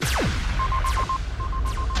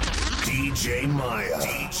DJ Maya.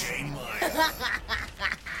 DJ Maya.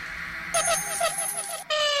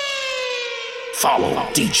 Follow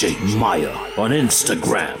DJ Maya on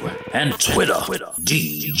Instagram and Twitter.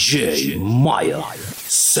 DJ Maya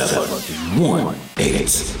 718.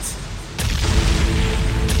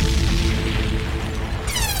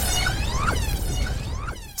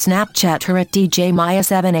 Snapchat her at DJ Maya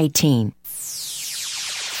 718.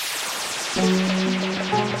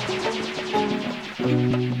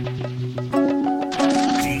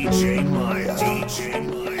 DJ Maya. DJ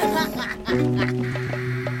Maya.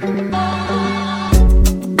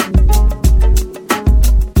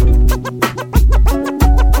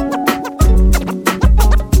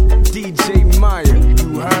 DJ Maya, you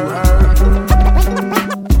heard?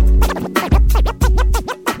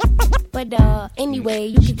 But anyway,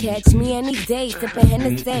 you can catch me any day, sipping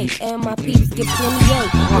Hennessy, and my peeps get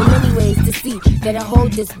 28. In many ways to see that I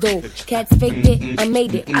hold this dough. Cats faked it, I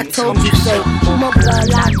made it, I told you so. Mocha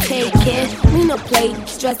latte, kid, we no play.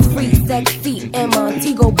 Stress-free, sexy, and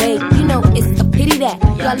Montego Bay. You know it's a pity that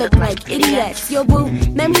y'all look like idiots. Yo, boo,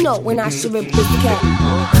 let me know when I should rip this cat.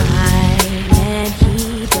 And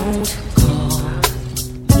he don't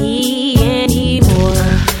call me anymore.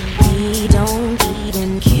 He don't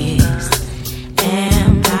even kiss.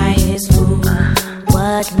 Am I his fool?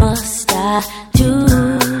 What must I do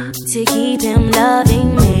to keep him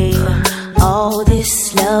loving me? All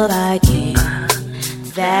this love I give,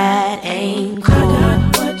 that ain't cool.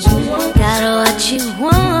 Got what you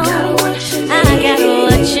want, I got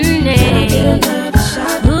what you need.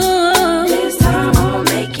 Ooh, this time I'ma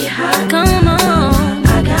make it hot. Come on, I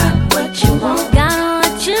got what you want, got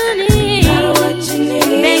what you need,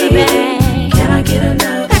 baby. Can I get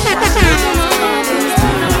another shot?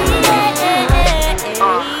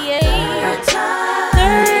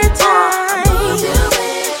 Third time,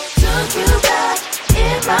 took you back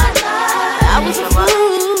in my life. I was a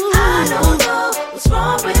fool. I don't know what's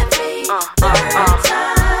wrong with me. Third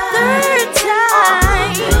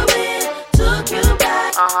time, took you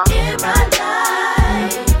back in my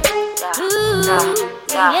life. Ooh,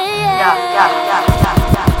 yeah.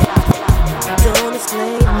 Don't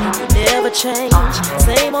explain, you never change.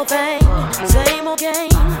 Same old thing, same old game.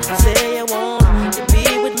 Say you want to be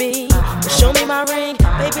with me, but show me my ring,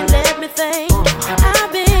 baby. Let me think.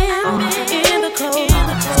 I've been in the cold,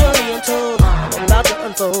 story untold. I'm about to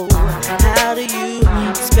unfold. How do you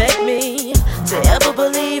expect me to ever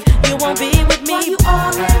believe you won't be with me? Why you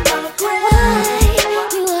all in my grave?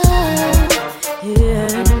 Yeah.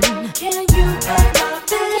 Can you pay my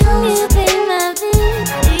bills? Can you pay my bills?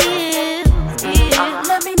 Yeah.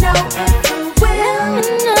 Let me know if you will.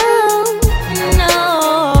 No.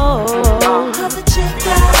 Cause the chick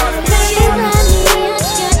got me.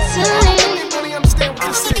 Anybody understand what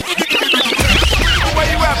you're saying? Where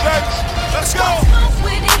you at, baby? Let's go.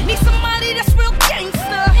 Need somebody that's real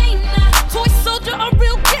gangster. Toy soldier, a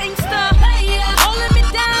real gangster. Holding me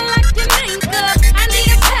down like your name does. I need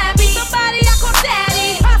a tabby, somebody I call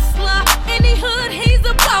daddy. Hustler, in the hood, he's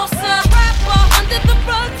a bosser. Rapper, under the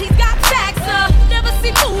rug, he's got taxer. Never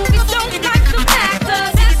see movies, don't like some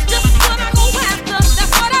actors. That's just what I go after.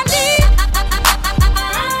 That's what I need.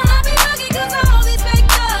 I be lucky 'cause all these fake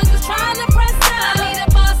thugs is trying to press up. I need a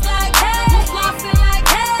boss like hey, who's flossing like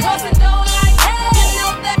hey, tossing dough like hey. You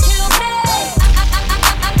know that kills me.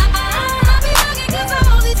 I be lucky 'cause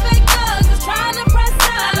all these fake thugs is trying to press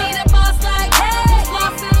up. I need a boss like hey, who's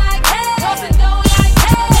flossing like hey, tossing dough like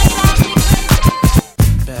hey.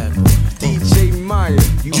 DJ Maya,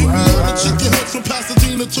 you You know heard? that you can head from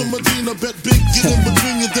Pasadena to Medina. Bet big, get in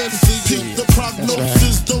between you, then see. Keep the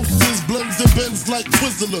prognosis, doses, blends and bends like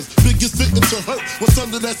Twizzlers. Biggest fitting to hurt what's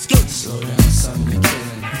under that skirt.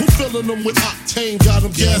 Who filling them with octane? Got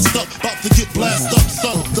them gassed up, about to get blasted up,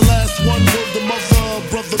 son. The last one was the mother,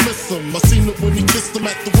 brother miss him. I seen it when he kissed him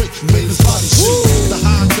at the wake, made his body shake. The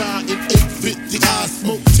high guy in 850, eyes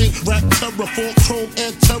smoke tint, rap terror, full chrome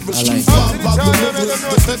and terror. Street vibe by the rivers,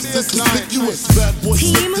 defense is conspicuous. Bad boy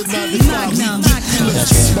slipped in 95,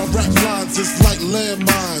 ridiculous. My rap lines is like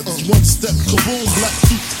landmines. One step, kaboom, black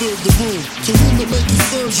suits fill the room. To whom it may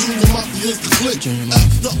concern, Junior Mafia is the click.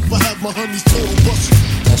 Act up, I have my honeys total bust.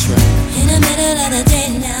 That's right. In the middle of the day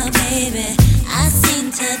now, baby, I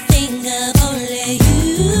seem to think of only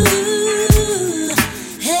you.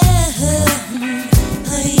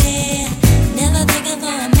 Oh yeah, never thinking for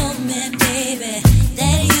a moment, baby,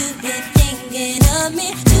 that you've been thinking of me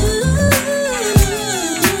too.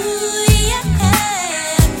 Yeah,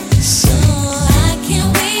 so I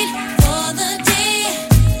can't wait for the day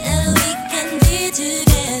that we can be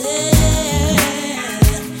together.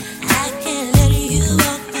 I can't let you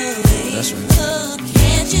walk away. That's right. Oh,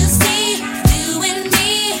 can't you see?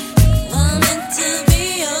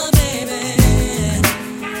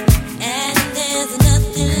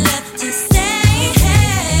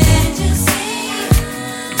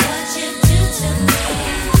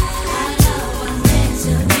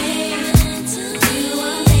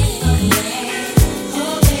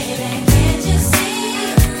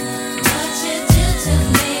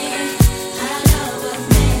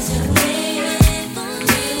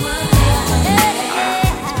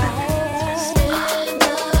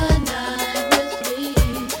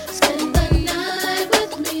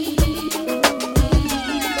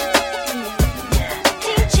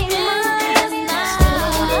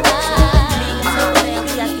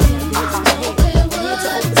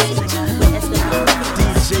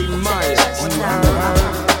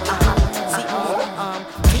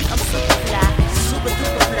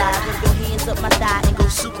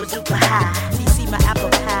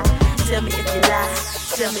 Tell me if you lie.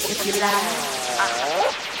 Tell me if you lie.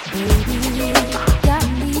 Baby, got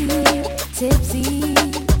me tipsy,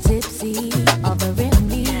 tipsy, offering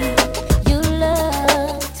me your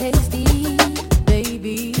love, tasty.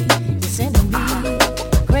 Baby, you're sending me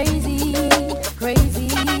crazy, crazy.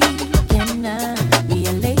 Can I be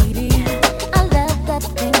a lady? I love the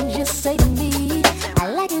things you say to me.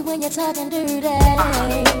 I like it when you're talking dirty.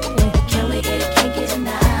 Can we get kinky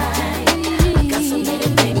tonight? I got so many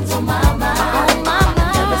things on my mind.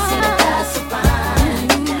 Never seen a guy so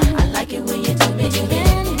fine. I like it when you do me, do me.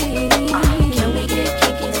 Can we get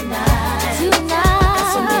kinky tonight?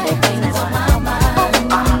 Got so many things on my mind.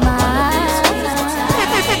 Squeeze my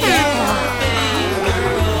time.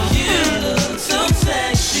 You look so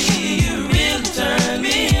sexy, you really turn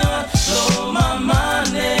me on. Blow my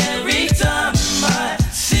mind every time I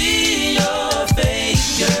see your face,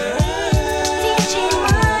 girl.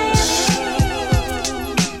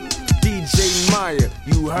 DJ Maya,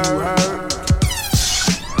 you heard?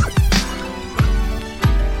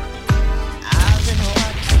 I've been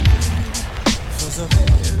watching you for so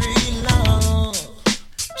very long,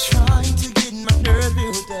 trying to get my nerve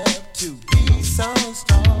built up to be so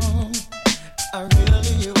strong. I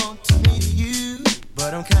really want to meet you,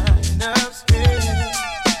 but I'm kind of scared,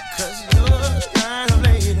 'cause you're the kind of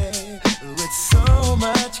lady with so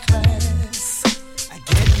much class. I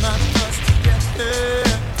get my thoughts together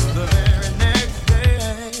for the very next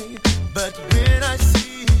day, but when I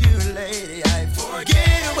see you, lady, I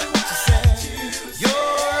forget what you said.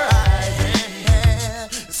 Your eyes and hair,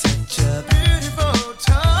 such a beautiful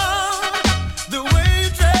tone. The way you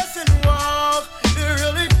dress and walk, it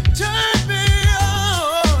really turned me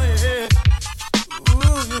on, yeah.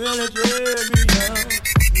 Ooh, you really turned me on.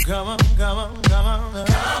 Come on, come on, come on.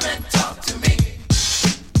 Come and talk to me.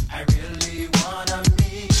 I really wanna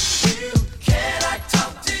meet you. Can I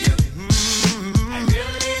talk to you? I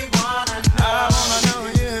really wanna know. I wanna know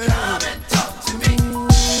you. Come and talk to me.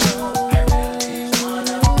 I really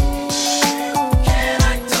wanna meet you. Can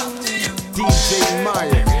I talk to you? DJ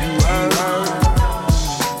Maya, you heard?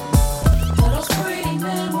 For those pretty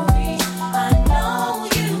memories, I know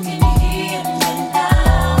you can hear me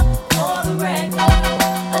now. For the record,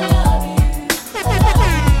 I love you.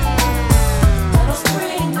 For those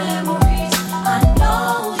pretty memories, I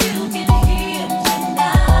know you can hear me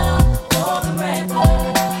now. For the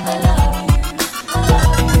record, I love you.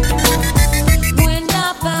 When I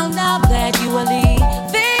found out that you were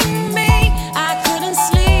leaving me, I couldn't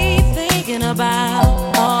sleep thinking about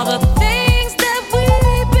all the things that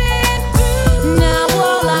we've been through. Now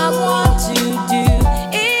all I want to do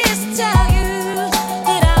is tell you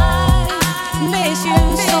that I miss you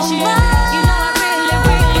so much. You know I really,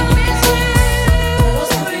 really miss you.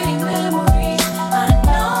 Those pretty memories, I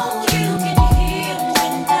know you can hear me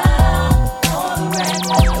now. For the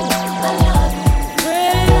record, I love you.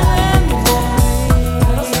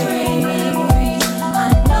 Those pretty memories, I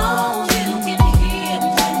know you can hear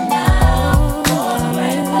me now. For the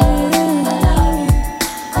record, I love you.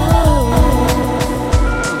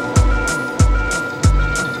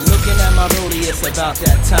 Looking at my rollie, it's about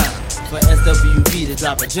that time for SWV to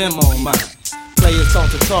drop a gem on mine. Players talk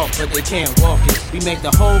to talk, but they can't walk it. We make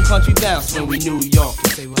the whole country bounce when we New York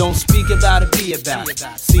it. Don't speak about it, be about it.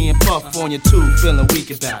 Seeing Puff on your tube, feeling weak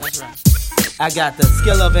about it. I got the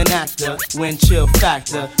skill of an actor, wind chill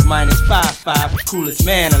factor, -5.5, coolest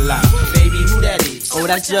man alive. Baby, who that is? Oh,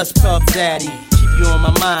 that's just Puff Daddy. Keep you on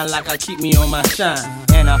my mind like I keep me on my shine.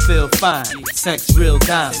 And I feel fine, sex real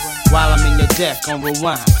diamond. While I'm in your deck on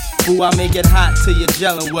rewind. Ooh, I make it hot till you're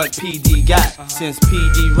gelling what PD got. Since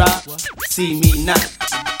PD rock, see me not.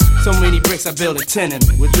 So many bricks, I build a tenement.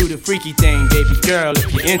 We'll do the freaky thing, baby girl,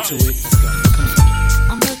 if you're into it. Let's go.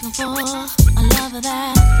 I'm looking for a lover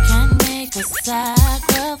that can make a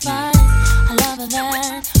sacrifice. A lover that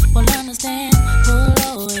will understand, will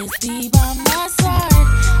always be by my side.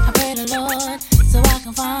 I pray the Lord so I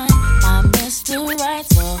can find my Mr. Right.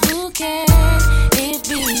 So who can it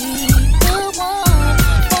be? The one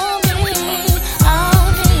for me.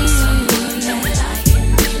 I'll need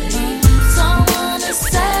someone to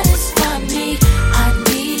satisfy me. I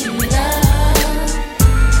need love.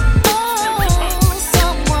 Oh,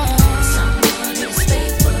 someone who's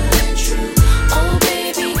faithful and true. Oh,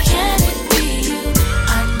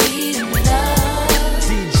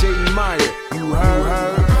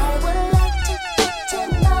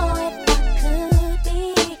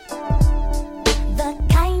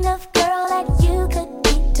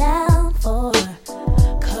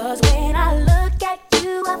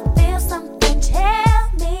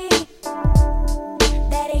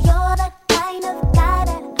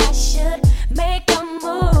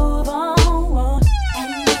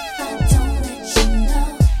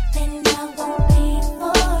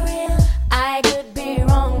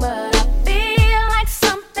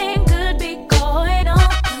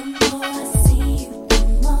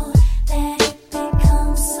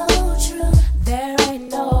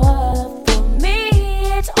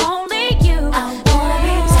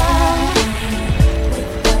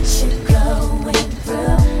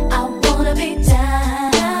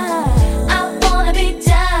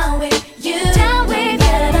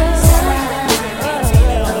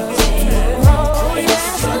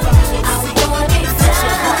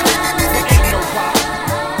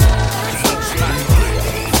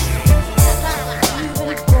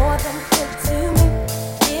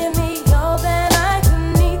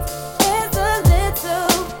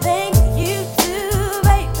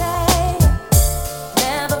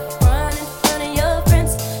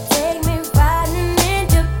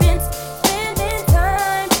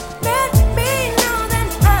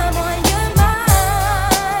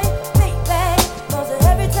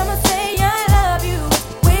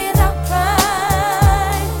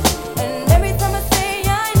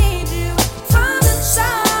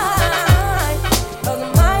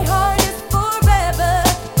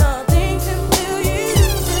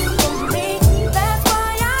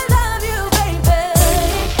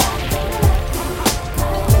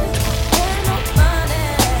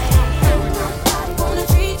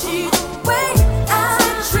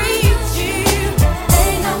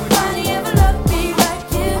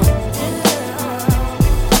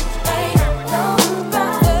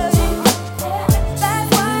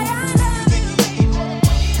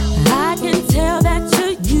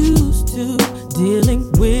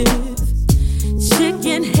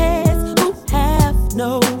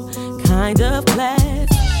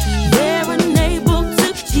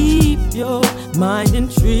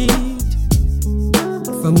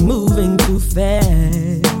 moving too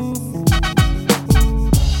fast.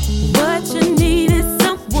 What you need is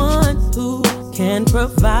someone who can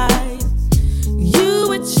provide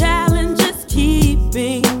you a challenge, just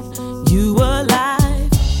keeping you alive.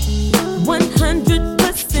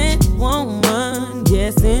 100% woman,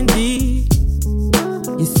 yes indeed.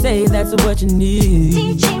 You say that's what you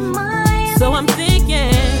need. So I'm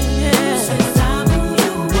thinking,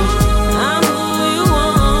 I'm who you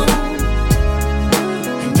want.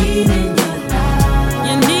 I need in your life.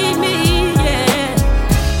 You need me, yeah.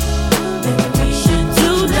 Then we should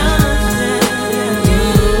do lunch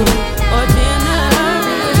or dinner.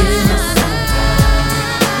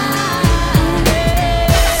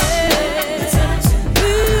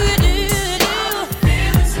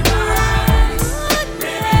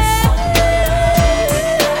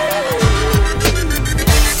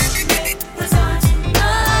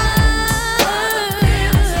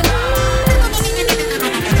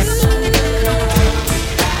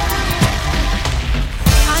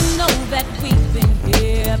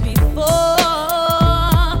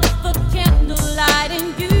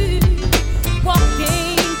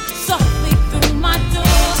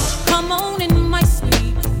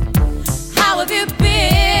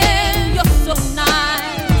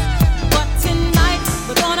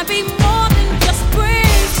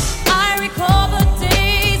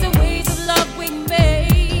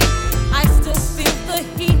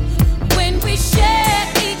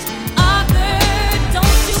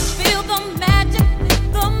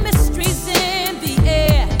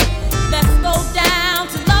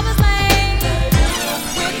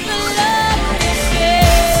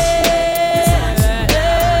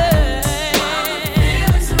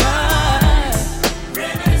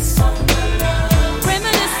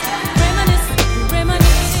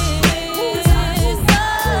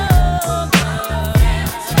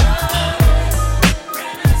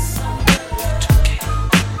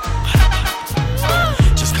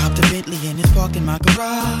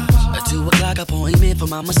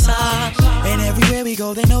 Massage. And everywhere we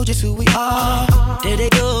go, they know just who we are. There they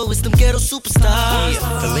go, it's them ghetto superstars.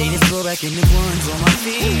 The latest floor back in the ones on my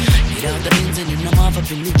feet. Get out the Benz and then I'm off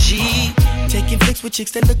up in the G. Taking flicks with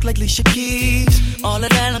chicks that look like Alicia Keys. All of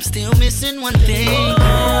that, I'm still missing one thing.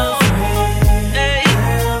 Hey.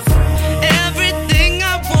 Everything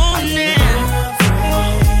I wanted.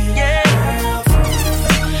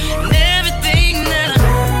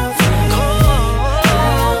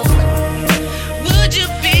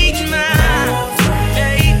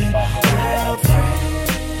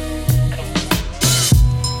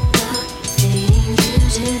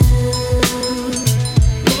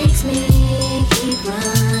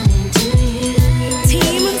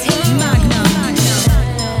 Team Magnum.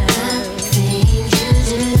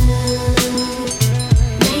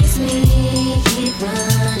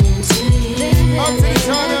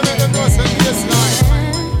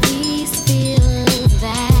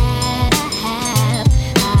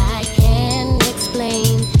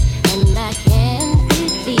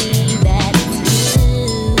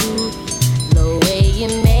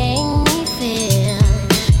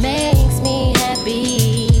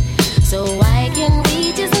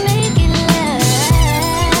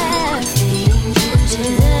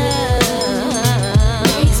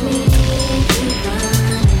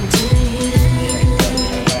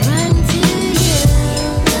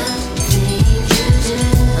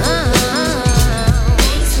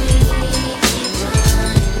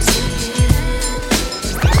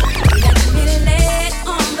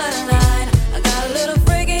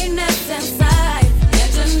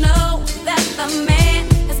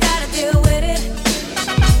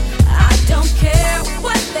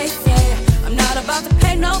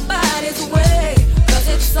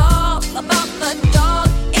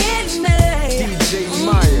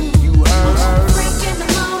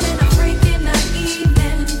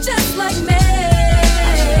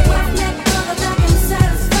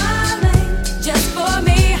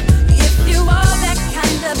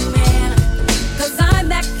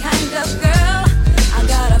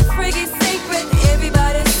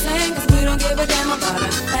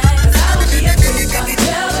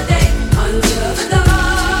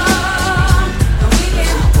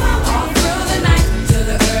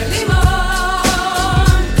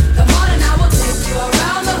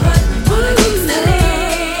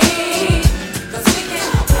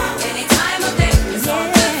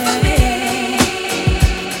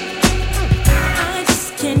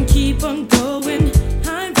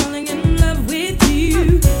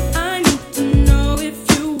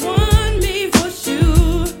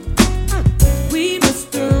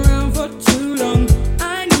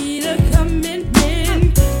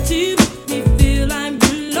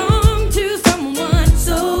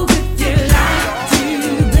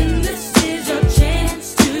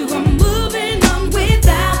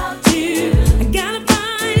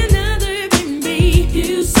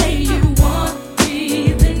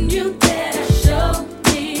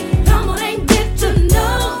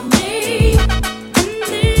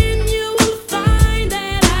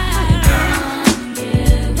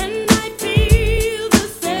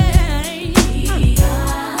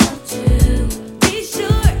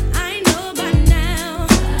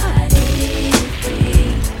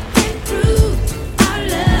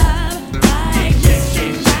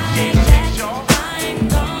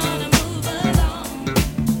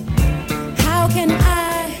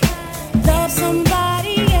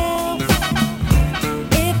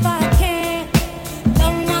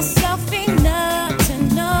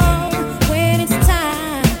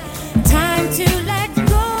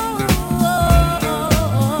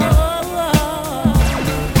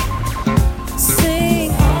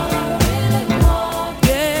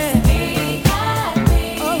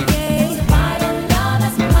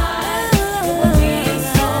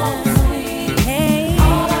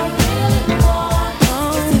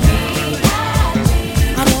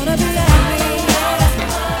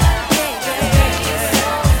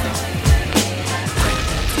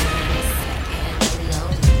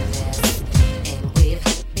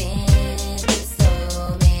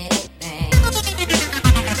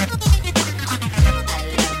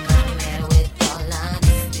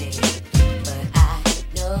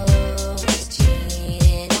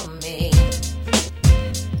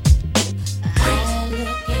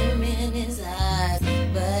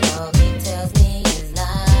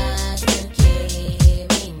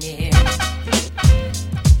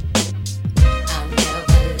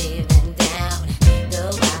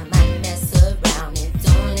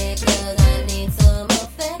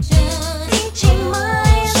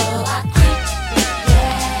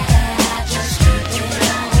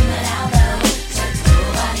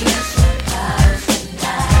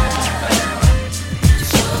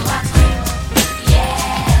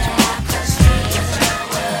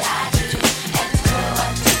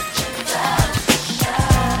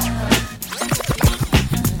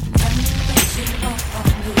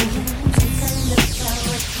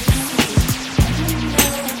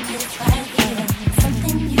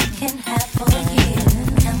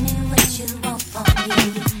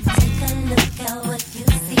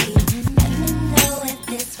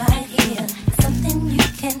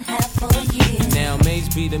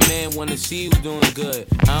 see who's doing good.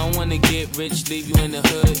 I don't wanna get rich, leave you in the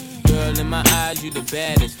hood. Girl, in my eyes, you the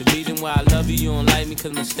baddest. The reason why I love you, you don't like me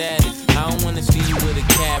cause my status. I don't wanna see you with a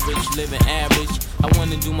carriage, living average. I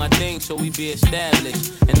wanna do my thing so we be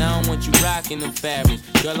established. And I don't want you rocking them fabrics.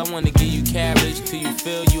 Girl, I wanna give you carriage till you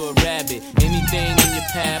feel you a rabbit. Anything in your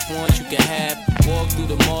path, want you can have. Walk through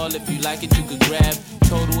the mall, if you like it, you could grab.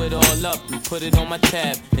 Total it all up and put it on my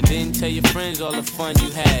tab. And then tell your friends all the fun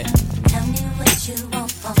you had. Tell me what you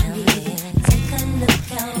want from me. Take a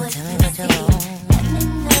look at what you see. Let me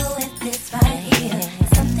know if this right here is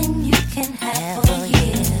something you can have for a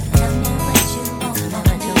year. Tell me what you want from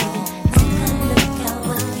me. Take a look at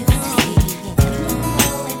what you see. Let me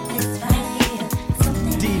know if this right here is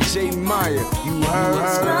something DJ Maya, you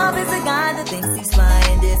heard? Love is a guy that thinks he's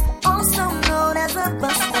flying this, also known as a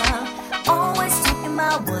buster. Always talking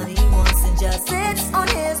about what he wants and just sits on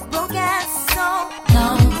his broke ass soul.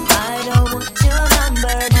 No, I don't want your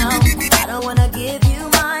number, no. I don't wanna give you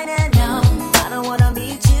mine, and no, I don't wanna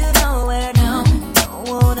meet you nowhere, no. Don't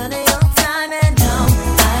want none of your time, and no,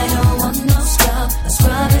 I don't want no scrub. A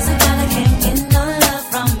scrub is a guy that can't get no love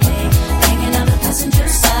from me. Hanging on the passenger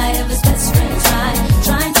side of his best friend's ride,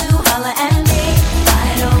 trying to holler at me. I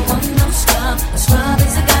don't want no scrub. A scrub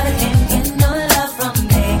is a guy that can't get no love from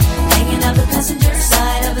me. Hanging on the passenger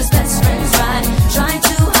side of his best friend's ride, trying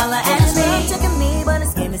to holler at me. Checking me, but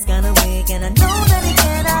his game is kinda weak, and I know that he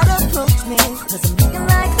cannot approach me. Cause I'm looking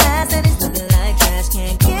like glass and he's looking like trash.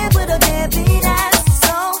 Can't get with a deadbeat ass.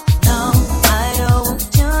 So, no, I don't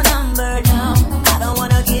want your number, no. I don't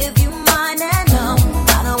wanna give you mine, and no,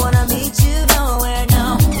 I don't wanna meet you nowhere,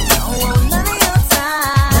 no. Don't want none of your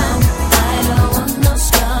time. No, I don't want no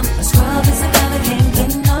scrub. A scrub is a guy that can't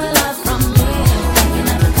get no love from me. Hanging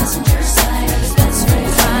on the passenger side of his best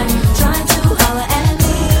friend's ride, trying to holler at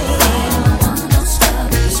me. I don't want no scrub.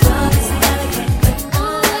 A scrub is a guy that can't get no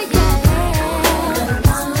love from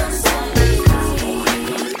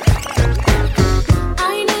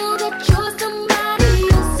I know that you're somebody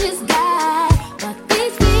else's guy, but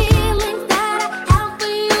these feelings that I have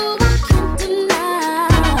for you I can't deny.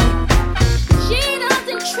 She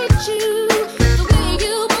doesn't treat you the way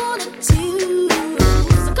you want it to,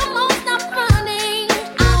 so come on, stop running.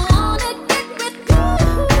 I wanna get with you,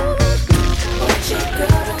 but your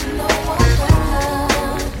girl don't know her.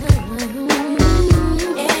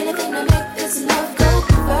 Anything to make this love go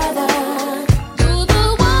further. You're the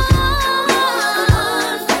one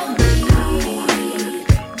for me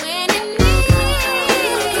when you need, when you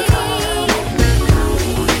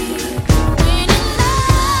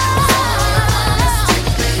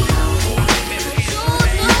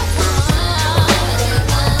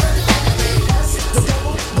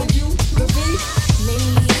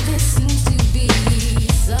Lately there seems to be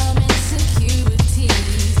some insecurity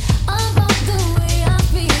about the way I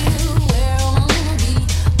feel, where I wanna be.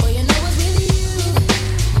 Well, you know it's with you,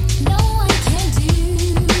 no one can do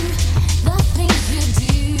the things you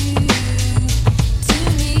do to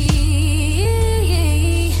me.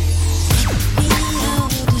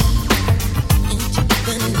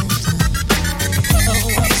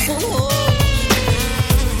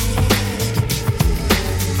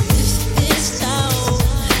 This love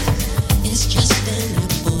is just a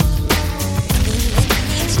ripple. Let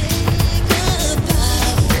me take a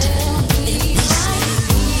bite. Be right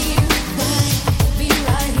here, be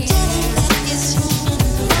right here,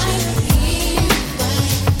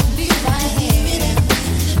 be right here.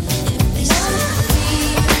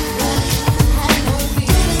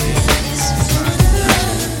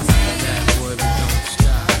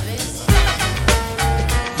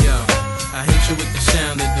 Yo, I hit you with the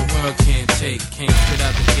sound that the world can't take. Came straight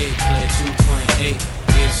out the gate, clear 2.8.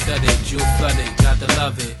 Get studded, jewel flooded, got to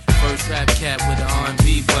love it. First rap cat with an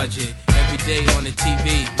R&B budget. Every day on the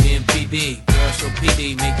TV, me and PD. Girl so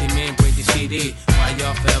PD, make your man break the CD. Why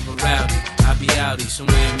y'all forever rowdy? I be outie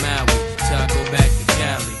somewhere in Maui till I go back to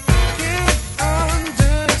Cali.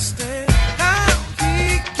 Understand how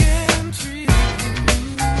he can treat you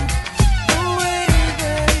the way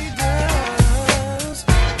that he does.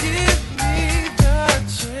 Give me the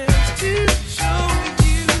chance to show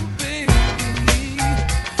you, baby,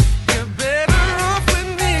 you're better off with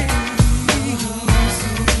me.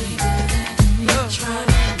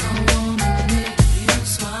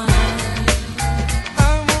 I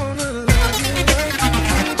wanna love you like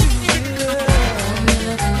you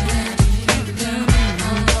do.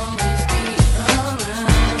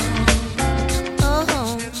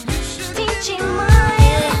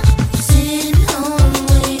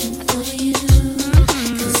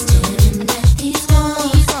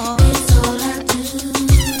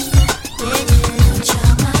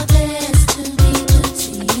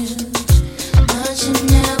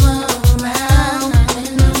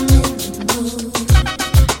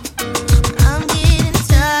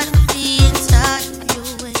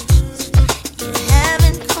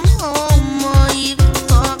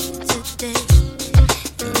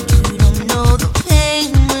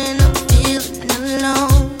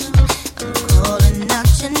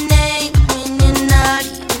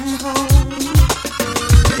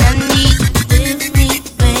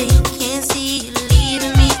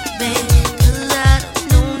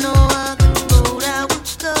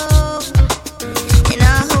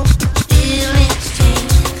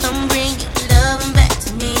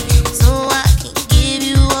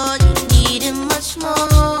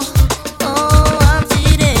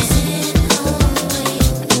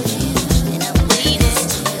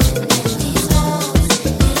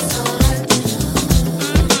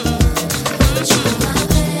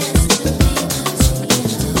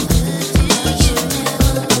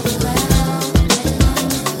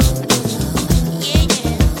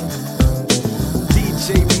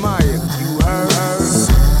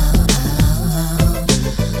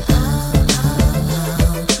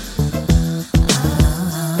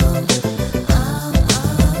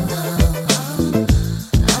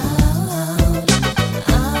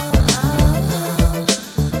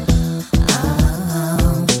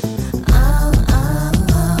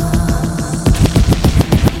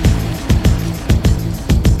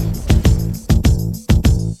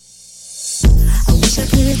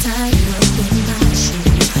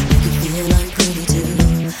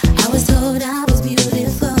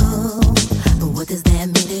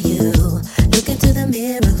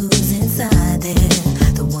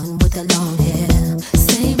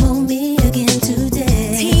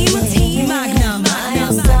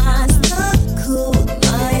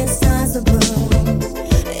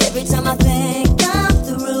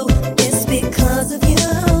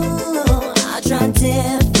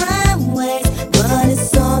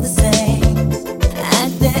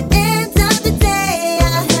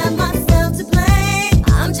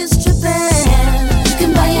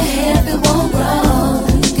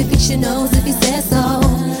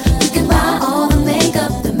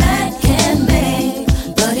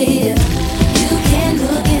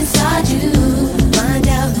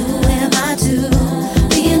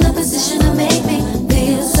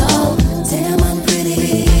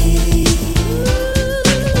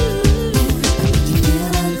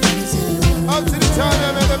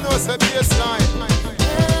 Charlie, make them know it's a baseline.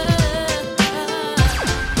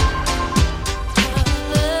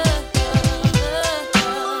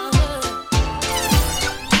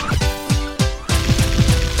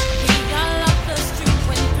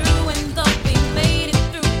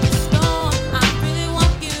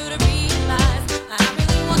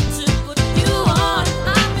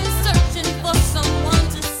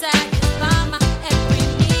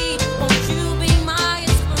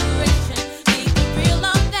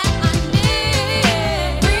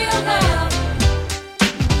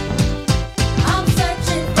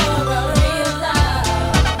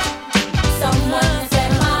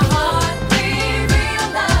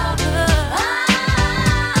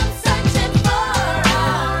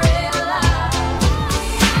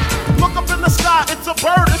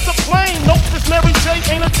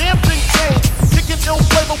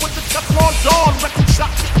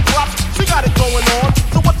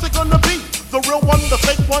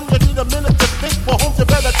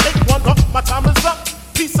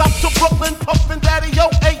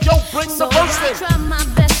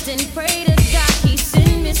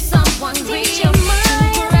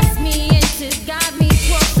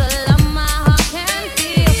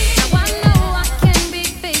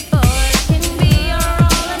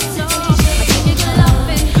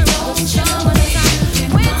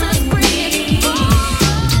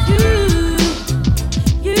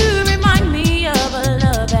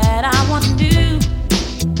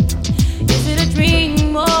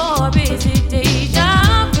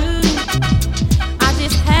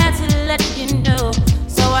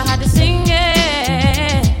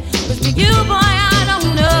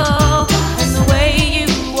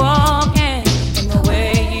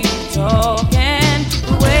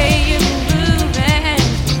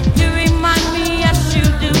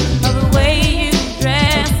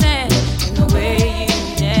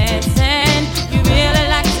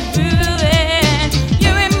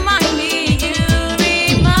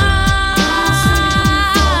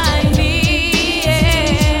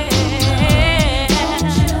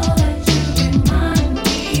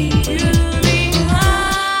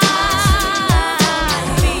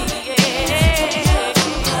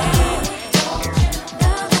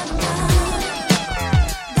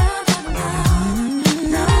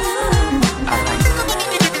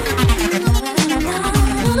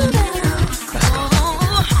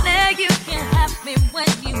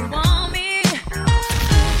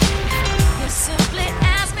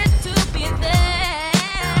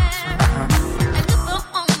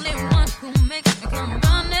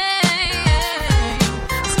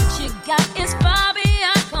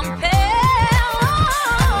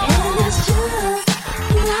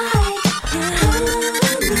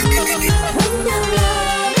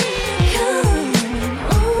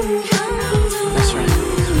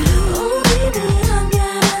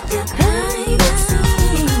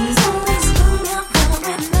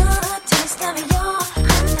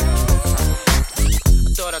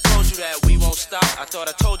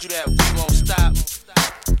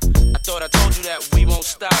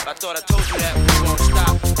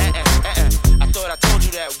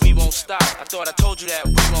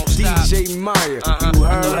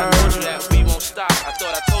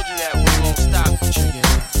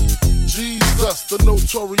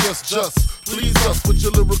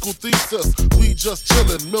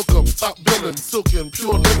 Silken,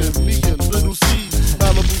 pure linen, me and little seeds,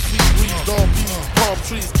 Malibu sea breeze, dawn bees, palm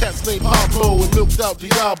trees, cats named Pablo and milked out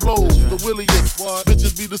Diablo. The williest,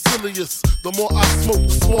 bitches be the silliest. The more I smoke,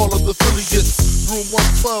 the smaller the Philly gets. Room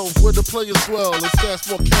 112, where the players dwell, and stash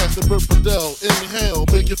more cash than Bert Fidel. Inhale,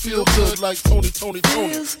 make you feel good like Tony.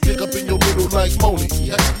 Kick up in your middle like Moni.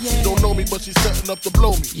 Yeah. She don't know me, but she's setting up to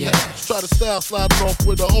blow me. Yeah. Try to style sliding off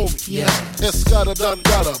with a homie. Yeah. Escada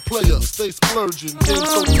Dangada, player, stay splurging. Game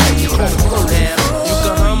so tight, you can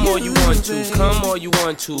hum all you want to, come all you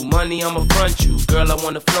want to. Money, I'ma front you. Girl, I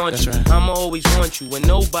wanna flaunt you. Right. I'ma always want you when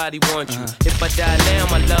nobody wants you. If I die now,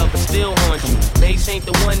 my love will still haunt you. Mace ain't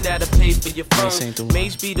the one that'll pay for your phone.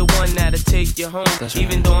 Mace be the one that'll take you home.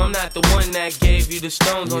 Even though I'm not the one that gave you the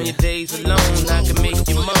stones on your days alone, I can make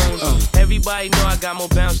you moan. Everybody know I got more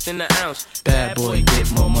bounce than an ounce. Bad boy,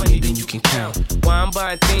 get more money than you can count. Why I'm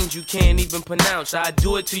buying things you can't even pronounce. I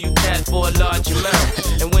do it to you, cat, for a large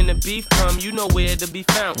amount. And when the beef come, you know where to be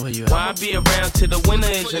found. Why I be around till the winner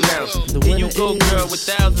is announced? Then you go, girl, with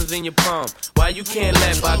thousands in your palm. Why you can't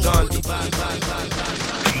let bygones be bygones?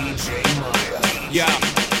 Yeah.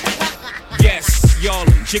 Yes.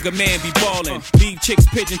 yawling. Jigga man be ballin', leave chicks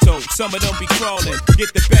pigeon-toed, some of them be crawling.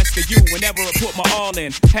 Get the best of you whenever I put my all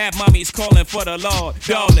in. Have mommies calling for the Lord,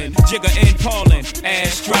 darling. Jigga and Paulin',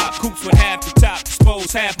 ass drop, coops with half the top,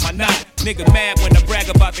 expose half my knot. Nigga mad when I brag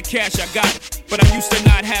about the cash I got, but I'm used to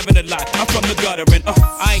not having a lot. I'm from the gutter and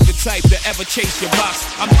I ain't the type to ever chase your box.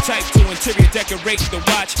 I'm the type to interior decorate the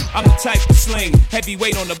watch. I'm the type to sling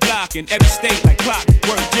heavyweight on the block in every state like clock.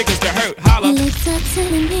 Work jiggers to hurt, holla. Lips are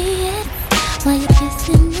telling me it while you're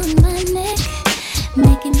kissing on my neck,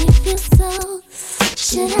 making me feel so.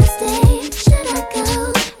 Should I stay? Should I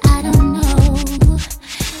go? I don't know.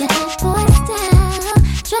 Your head boy style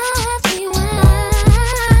drives me wild,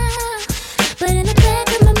 but in the back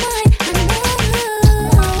of my mind, I know.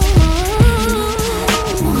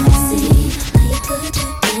 Wanna see how you put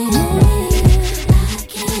your thing on me? I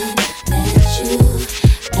can't let you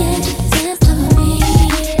get this to me.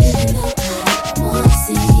 Wanna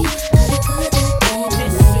see how you put your thing on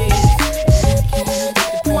me?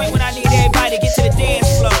 The point when I need everybody to get to the dance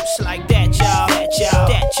floor. It's like that, y'all. That, y'all.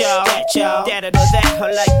 That, y'all. That, y'all. That, or that,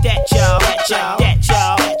 or like that, y'all. That, y'all. That,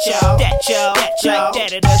 y'all. That, y'all. That, y'all. That, y'all.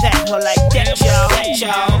 That, or that, or like that, y'all. That,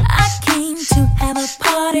 y'all. I came to have a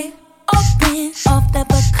party, open off that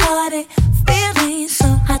Bacardi, feeling so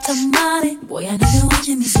hot tamale. Boy, I know you're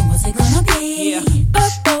watching me, so what's it gonna be?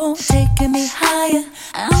 Purple taking me higher,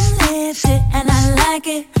 I'm lifted and I like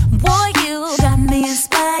it. Boy, you got me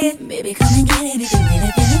inspired. Baby, come and get it if you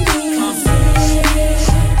really feeling me.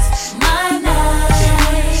 It's my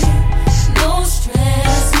night, no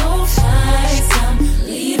stress, no fights. I'm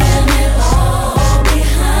leaving it all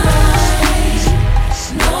behind.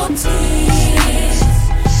 No tears,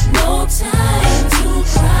 no time to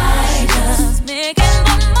cry, just making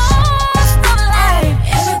the most of life.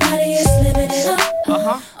 Everybody is living it up.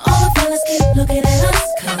 All the fellas keep looking at us,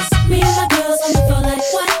 'cause me and my girls on the floor like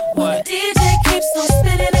what? When the DJ keeps on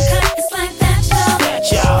spinning and cut, it's like that, y'all. That,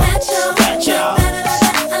 y'all. That, y'all. That, y'all.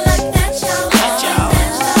 I like that, y'all. That, y'all.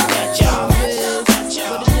 That, y'all. That,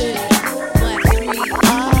 y'all.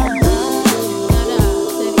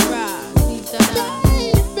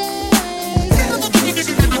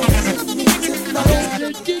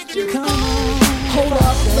 Hold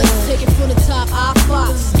up, let's take it from the top.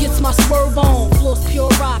 I-Fox gets my swerve on, floors pure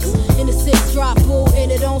rocks. In the 6 drop, bull,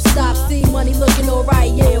 and it don't stop. See money looking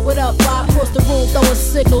alright, yeah. What up, Bob? Across the room, throwing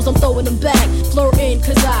signals, I'm throwing them back. Flirting,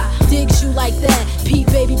 'cause I digs you like that. P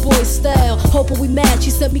baby boy style, hoping we match.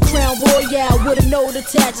 You sent me Crown Royale with a note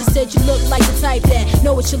attached. You said you look like the type that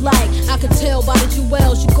know what you like. I could tell by the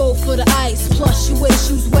jewels, you go for the ice. Plus, you wear the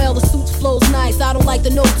shoes well, the suits flows nice. I don't like the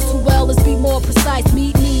notes too well, let's be more precise.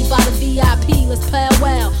 Meet me by the VIP, let's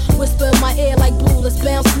powwow. Whisper in my ear like blue, let's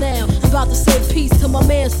bounce now. I'm about to say peace to my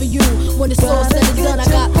mans for you. When it's all said and done, I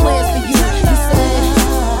got plans for you. You said,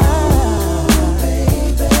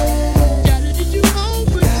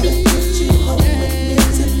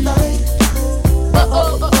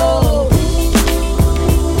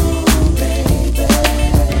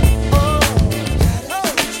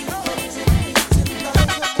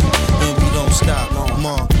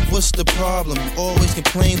 what's the problem? You always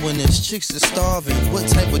complain when there's chicks that's starving. What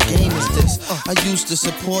type of game is this? I used to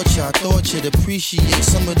support ya, I thought you'd appreciate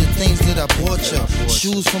some of the things that I bought ya.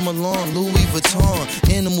 Shoes from Milan, Louis Vuitton,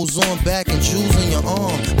 animals on back and jewels in your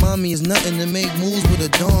arm. Mommy is nothing to make moves with a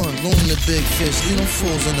dawn. Loon the big fish, leave them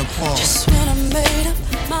fools in the pond. Just when I made up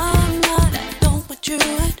my mind, I don't want you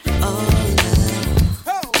at all now.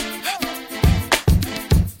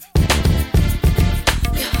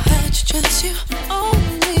 You had your chance, you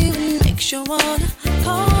only makes you wanna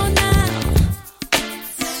call now.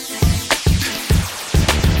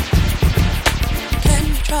 Can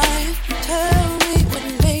you try and tell me what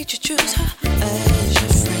made you choose her as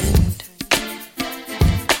your friend?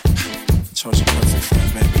 Chose a perfect friend,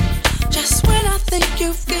 baby. Just when I think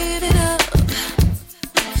you've given up,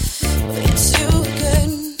 it's you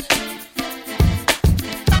again.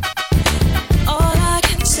 All I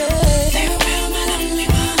can say, they were my only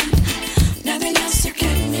one. Nothing else to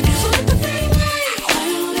get me now.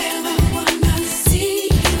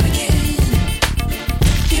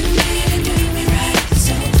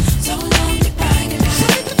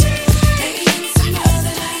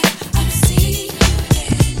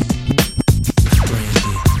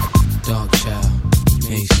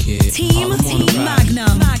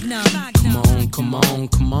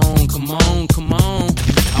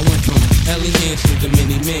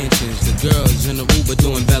 girls in the Uber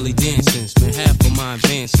doing belly dancing. Spent half of my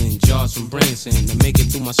advancing, jars from Branson to make it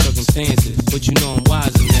through my circumstances. But you know I'm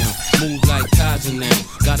wiser now, move like Kaiser now.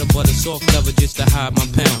 Got a butter soft leather just to hide my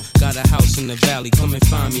pound. Got a house in the valley, come and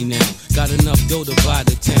find me now. Got enough dough to buy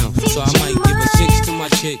the town, so I might give a 6 to my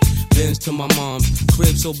chick, Benz to my mom's.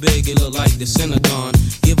 Crib so big it look like the Synagogue.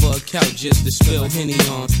 Give her a couch just to spill Henny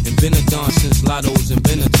on. And been a dawn since Lotto's and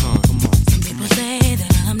Benetton. Come on. Some people say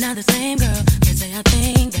that I'm not the same girl. They say I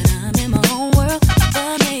think that I'm in my own world.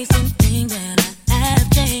 That makes them think that I have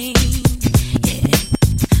changed. Yeah,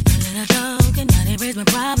 a little joke and now they raise my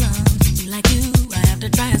problems. Be like you, I have to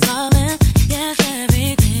try and solve them. Yes,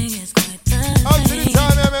 everything is quite the same. Up to the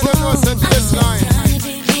time, I make no sense to this line.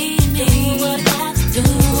 Do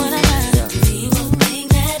what I gotta do. People think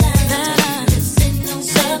that I'm just sitting on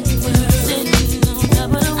top of the world. Sitting on top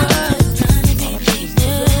of the world. Trying to be big,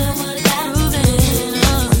 yeah, what I gotta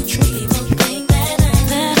prove. People think that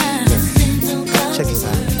I'm just sitting on top of the world. Check this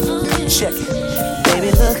out. Check it. Baby,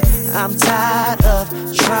 look, I'm tired of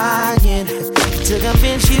trying to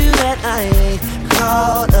convince you that I ain't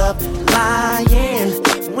caught up lying.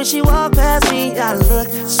 When she walked past me, I look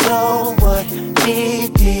so what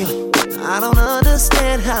big deal. I don't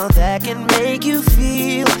understand how that can make you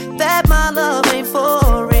feel that my love ain't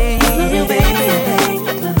for real, baby.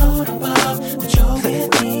 The Lord above, but you're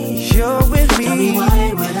with me. You're with me. Tell me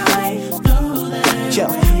why would I throw that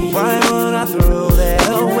away? Why would I throw that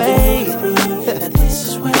away? That this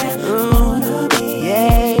is where I wanna be.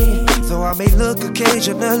 Yeah. Though I may look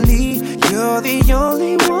occasionally, you're the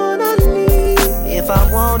only one I need. If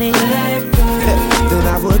I wanted, then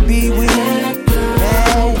I would be with you.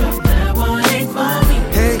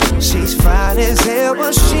 Hey, she's fine as hell,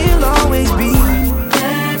 but she'll always be.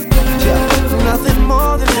 Yeah, nothing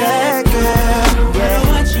more than that, girl. Yeah.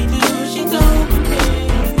 What she do, she go.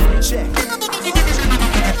 Check.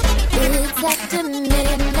 It's after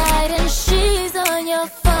midnight and she's on your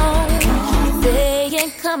phone,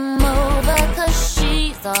 saying come over 'cause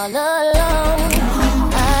she's all alone.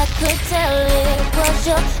 I could tell it was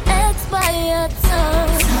your ex by your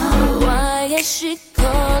tongue. Why is she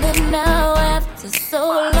calling now after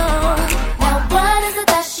so long? Now what is it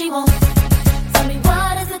that she wants? Tell me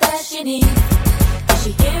what is it that she needs? Did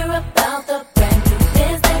she hear about the brand new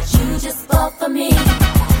biz that you just bought for me?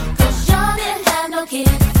 'Cause y'all didn't have no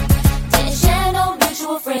kids, didn't share no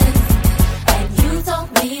mutual friends, and you told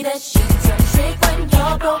me that she turned trick when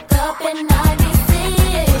y'all broke up in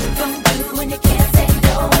 96. What you gonna do when you can't say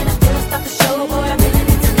no? And I feel stop the show, boy, I really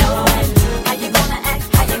need to know. And how you gonna act,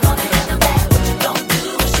 how you gonna handle that? What you gonna do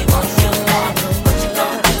when she wants you back? What you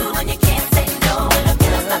gonna do when you can't say no? And I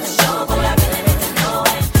feel stop the show, boy, I really need to know.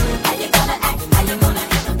 And how you gonna act, how you gonna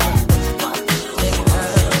handle that? What you gonna do when she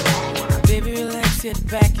wants you back? Baby, relax, sit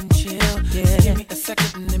back and chill. Yeah. Give me a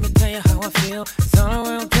second and let me tell you how I feel. It's all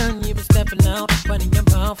around town, you been stepping out. Running your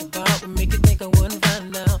mouth about would make you think I wouldn't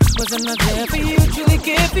find out. Was I not there for you, truly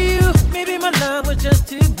care for you? Maybe my love was just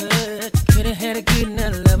too good. Could've had a good, now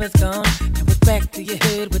the love is gone. Now we're back to your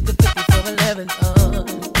head with the 5411 on.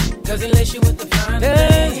 'Cause it lays you with the fine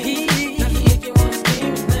thing. Nothing make you wanna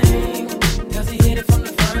scream his name. 'Cause he hit it from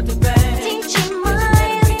the front to back.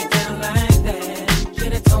 Break it down like that.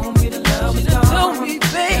 Should've told me the love was gone. Told me,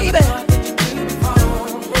 baby.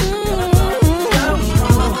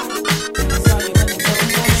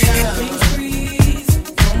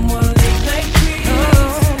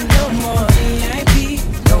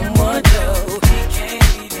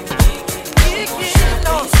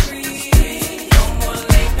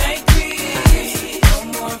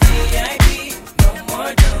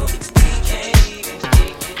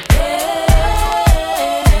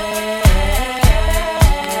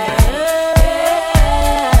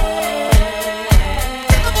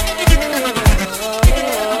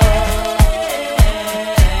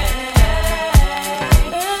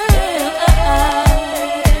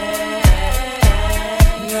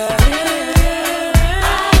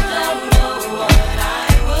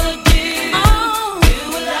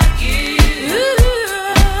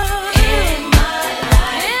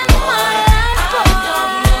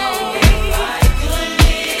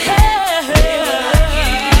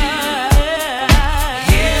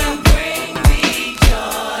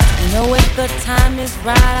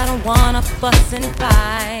 fuss and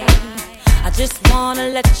fight. I just wanna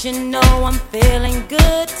let you know I'm feeling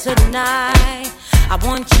good tonight. I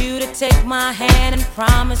want you to take my hand and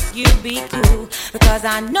promise you'll be cool, because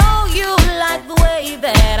I know you like the way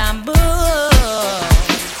that I'm moved.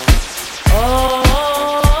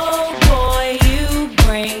 Oh boy, you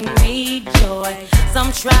bring me joy.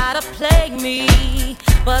 Some try to plague me,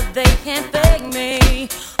 but they can't fake me.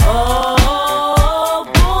 Oh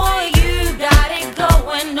boy, you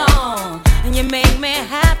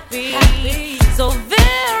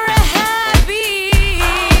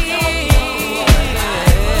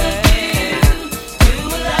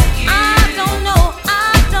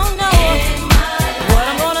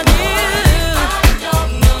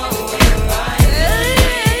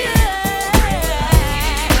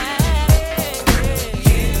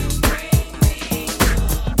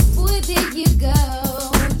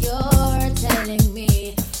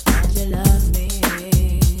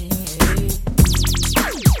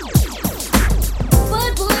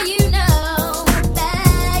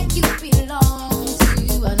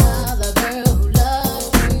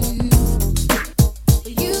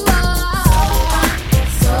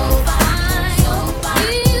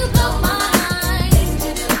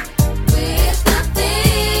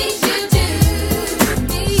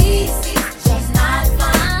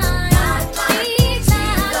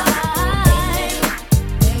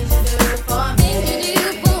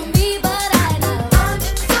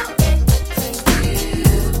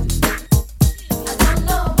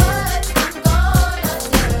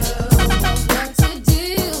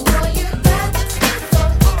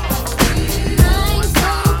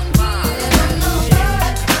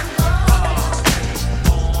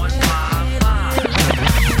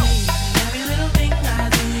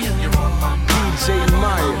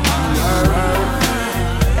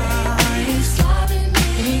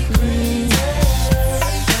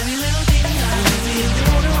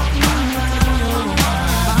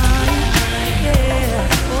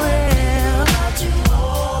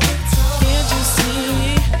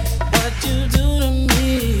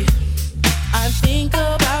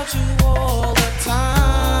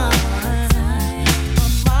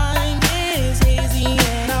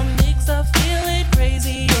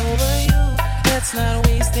let's not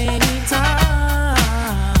waste any time.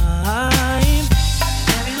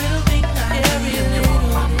 Every little thing I do, every little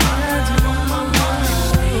thing I do.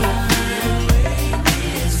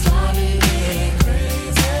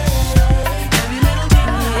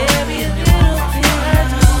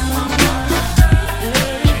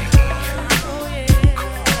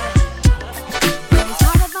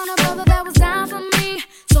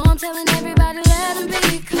 Telling everybody let him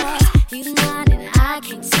be, 'cause he's mine and I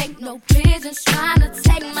can't take no pigeons trying to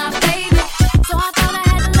take my baby. So I thought I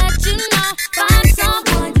had to let you know, find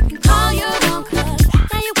someone you can call your own, 'cause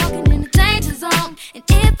now you're walking in the danger zone, and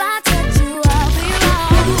if I touch you, I'll be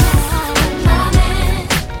wrong. My man,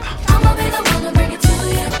 I'ma be the one to bring it to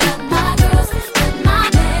you. But my girls, but my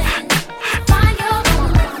man, find your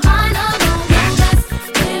own, find a own, just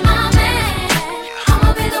be my man. I'ma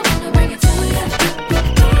be the one to bring it to you.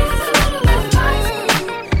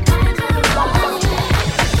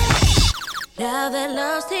 Now that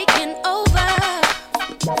love's taking over,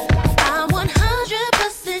 I'm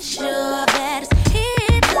 100% sure that it's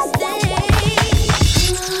here to stay.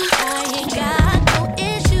 I ain't got no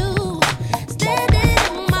issue standing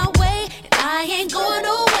in my way, and I ain't going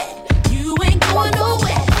nowhere. You ain't going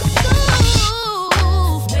nowhere. So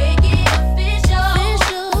make it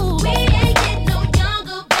official. We ain't getting no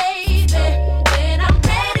younger, baby. When I'm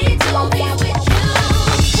ready to be with you,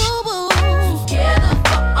 together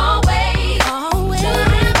for always.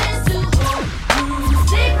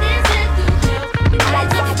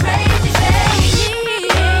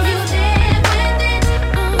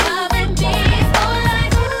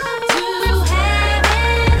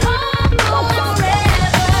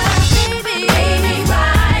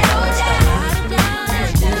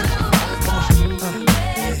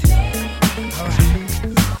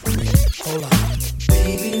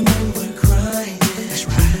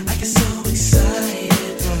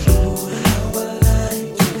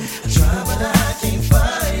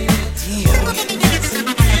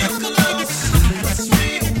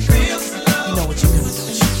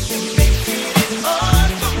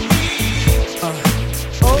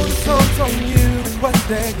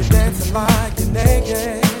 You're dancing like you're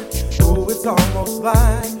naked. Ooh, it's almost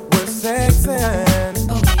like we're sexing.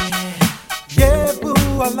 Oh, yeah, boo,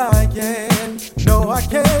 I like it. No, I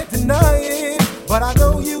can't deny it, but I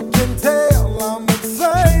know you can tell I'm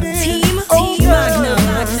excited. Team Magnum.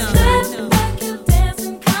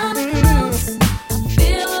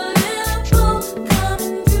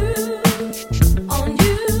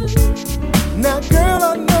 Now, girl,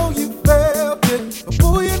 I know you felt it, but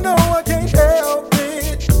boo, you know I can't help it.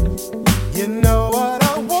 You know what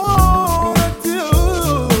I wanna do,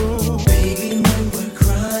 baby. When we're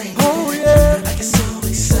crying, oh yeah, I get so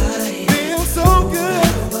excited, feel so good,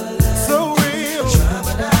 so real. Try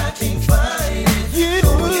but I can't find it. You,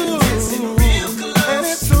 and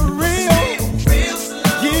it's a real,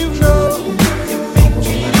 you know.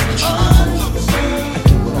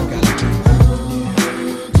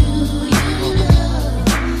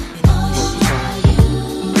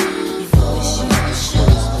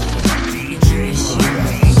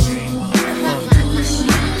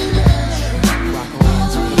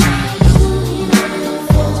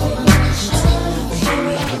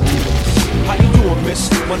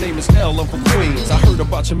 My name is L, I'm from Queens. I heard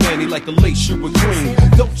about your man, he like the late Sugar Green.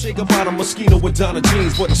 Don't shake about a mosquito with Donna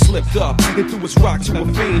jeans, but he slipped up and threw his rock to a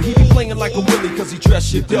fiend. He be playing like a willy cause he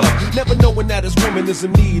dressed you up, never knowing that his woman is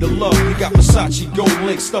in need of love. He got Versace, gold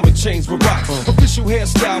link, stomach chains with rocks. Official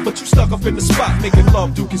hairstyle, but you stuck up in the spot. Making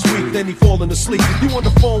love, Duke is weak, then he falling asleep. You on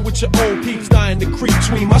the phone with your old peeps, dying to creep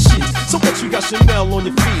between my sheets. So what you got Chanel on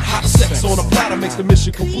your feet? Hot sex on a platter makes the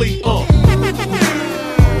mission complete.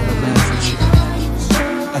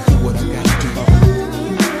 I do what I gotta do.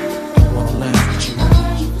 I wanna laugh with you. I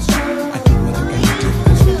do what I gotta do.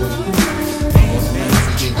 I wanna laugh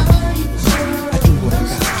with you. I do what I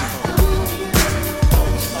gotta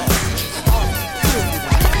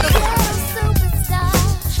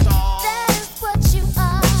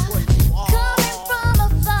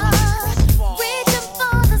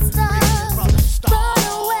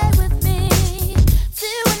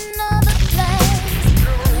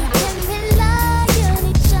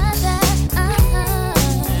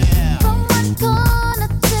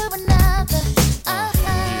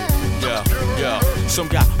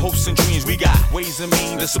hopes and dreams. We got ways and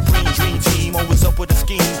means, the supreme dream team. Always up with a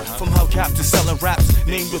scheme. From hubcap to selling raps,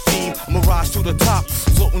 name your theme. I'm a rise to the top,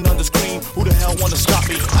 floating on the screen. Who the hell wanna stop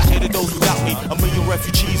me? I hated those who got me. A million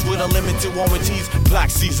refugees with unlimited warranties. Black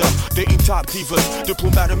Caesar, dating top divas.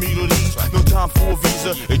 Diplomatic immunities, no time for a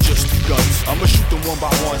visa. It just begun. I'ma shoot them one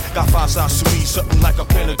by one. Got 5 sides to me, something like a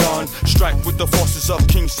pentagon. Strike with the forces of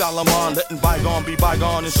King Solomon. Letting bygone be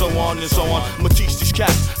bygone, and so on and so on. I'ma teach these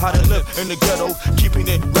cats how to live in the ghetto, keeping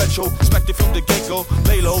it retro. Expected from the get-go,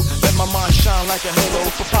 lay low. Let my mind shine like a halo.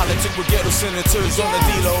 For politics with ghetto senators on the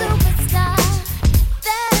D-Lo. Superstar,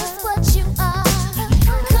 that is what you are.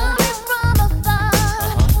 Coming from afar,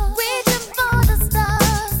 reaching for the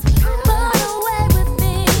stars. Run away with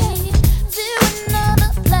me to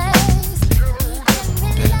another place.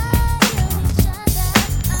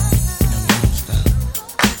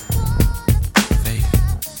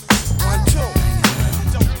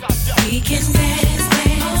 We can dance,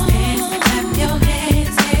 dance, dance, clap your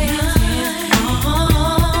hands, hands, hands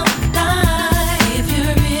all night. If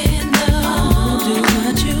you're in the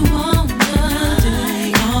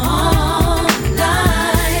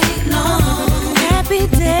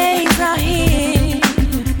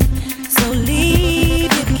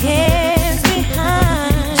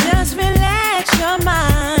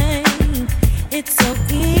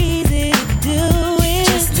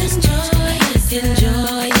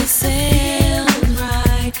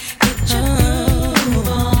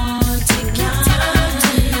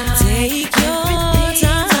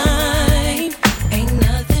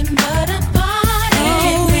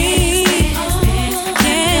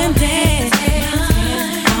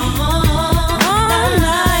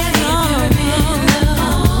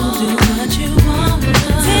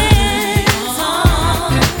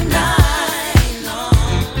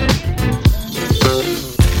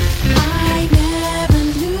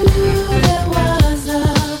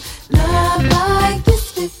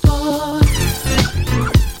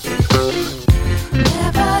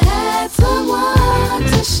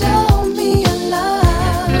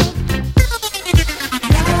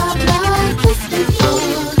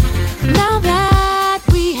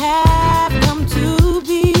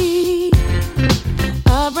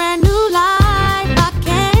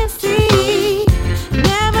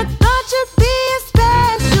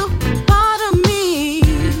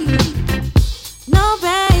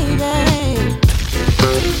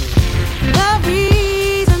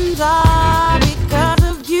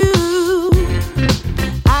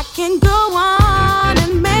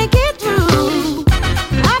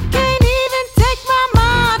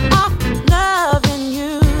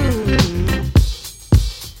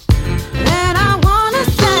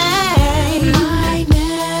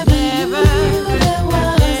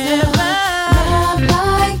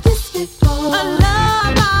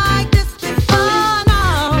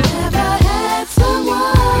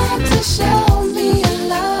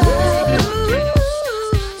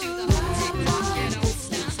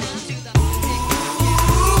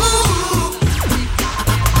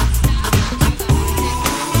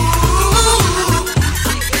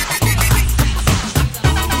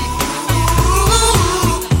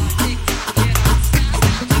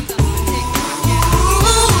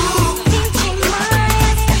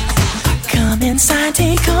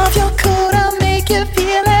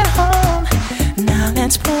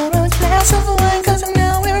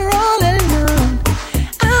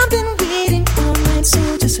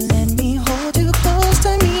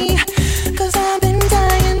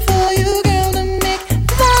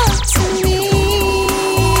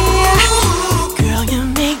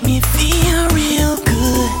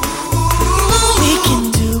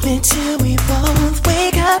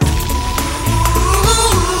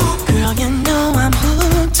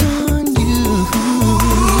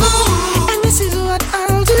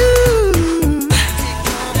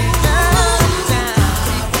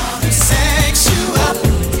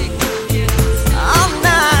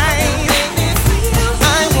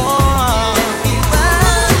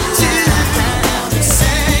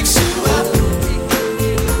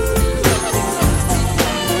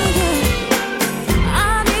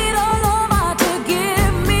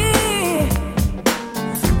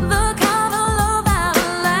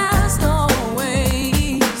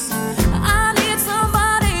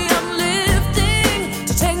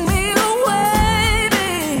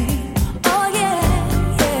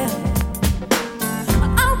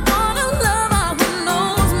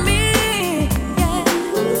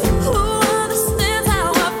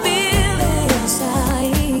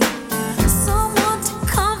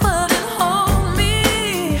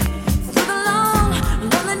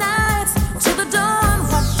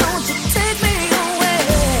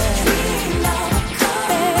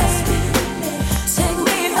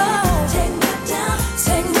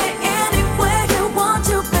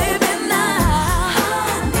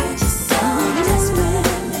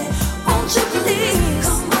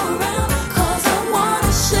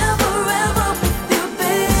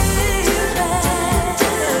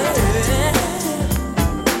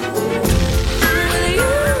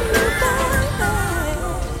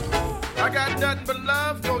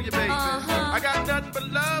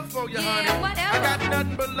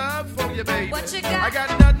baby. What you got? I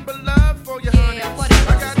got nothing but love for you, honey. Yeah, what else?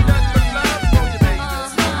 I got nothing but love for you, baby.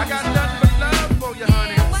 I got nothing but love for you,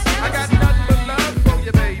 honey. I got nothing but love for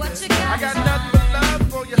you, baby. What you got? I got nothing but love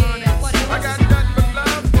for you, honey. what else? I got nothing but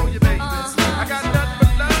love for you, baby. I got nothing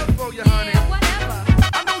but love for you, honey.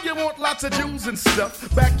 I know you want lots of jewels and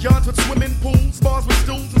stuff. Backyards with swimming pools, bars with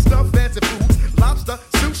stools and stuff, fancy foods, lobster,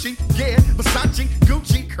 sushi, yeah, Versace,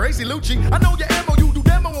 Gucci, crazy Lucci. I know your ammo, you do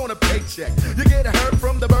demo on a paycheck. You get a herd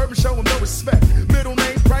from the bourbon, show them no respect. Middle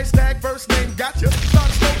name, price tag, first name, gotcha.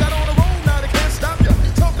 Started slow, got on the roll, now they can't stop ya.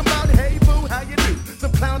 Talking about, hey boo, how you do?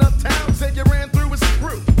 Some clown uptown said you ran through his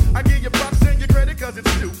crew. I give you props and your credit cause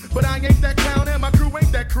it's due. But I ain't that clown and my crew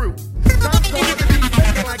ain't that crew. Time's going to be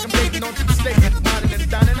faking like I'm baking on the steak. Mining and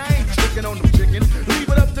dining, I ain't tricking on no chicken. Leave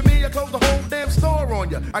it up to me, I close the whole damn store on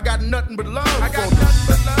ya. I got nothing but love. I got nothing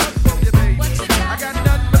but love for you, baby. I got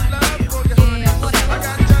nothing but love for you, honey. I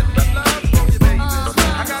got nothing but love for you, baby.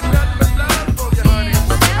 I got nothing but love for you, honey.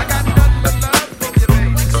 I got nothing but love for you,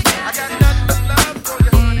 baby. I got nothing but love for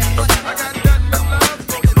you, honey. I got nothing but love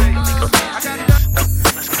for you, baby. I got nothing.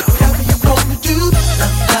 Whatever you wanna do,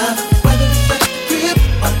 whether it's at the crib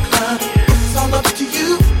or club, it's all up to you.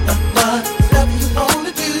 Whatever you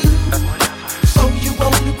wanna do, so you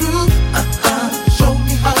wanna groove, show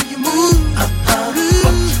me how you move, what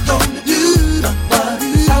you gonna do,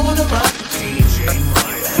 I wanna rock with you.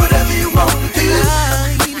 Whatever you wanna do,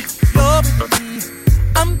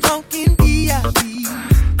 I'm talking VIP.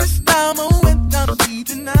 This time I'm with me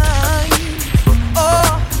tonight.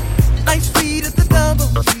 Oh, nice feet at the double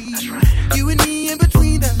tree. You and me in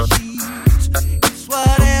between the sheets. It's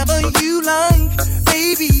whatever you like,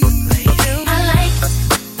 baby. I like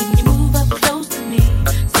when you move up close to me,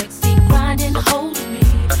 sexy grinding, holding me,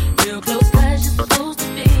 real close 'cause you're supposed to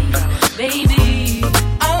be, baby.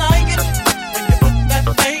 I like it when you put that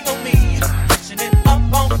thing on me, pushing it up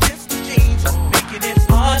on just the jeans, making it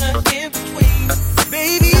harder in between,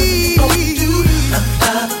 baby.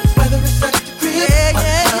 Whether it's at the crib,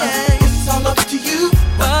 it's all up to you.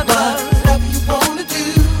 Whatever you wanna do,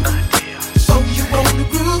 so you wanna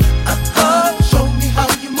groove, show me how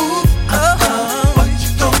you move, what you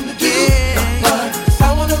gonna do, 'cause I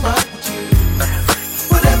wanna rock with you.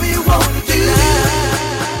 Whatever you wanna do.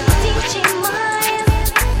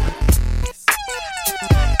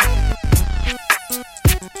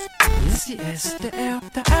 It's the S, the L,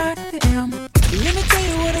 the I, the M. Let me tell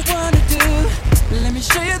you what I wanna do. Let me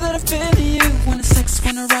show you that I feel you. Wanna sex,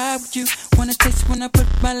 wanna ride with you. Wanna taste when I put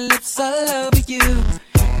my lips all over you.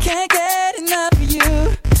 Can't get enough of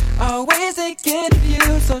you. Always thinking of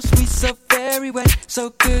you. So sweet, so very wet.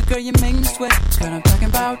 So good, girl, you make me sweat. Girl, I'm talking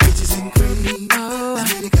about peaches and cream. Oh,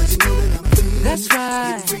 that's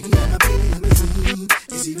right.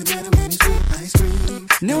 It's even better when it's with ice cream.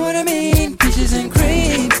 Know what I mean? Peaches and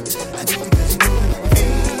cream.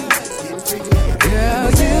 Girl,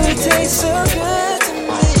 you taste so good to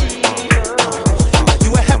me. Do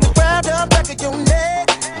I have to grab the back of your neck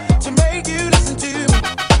to make you listen to me?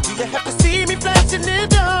 Do you have to see me flashing it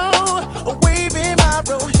down or waving my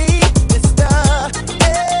rollie, mister?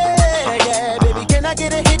 Yeah, baby, can I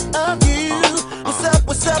get a hit of you?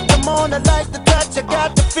 What's up, come on, I like the touch. I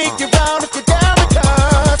got to figure out if you're down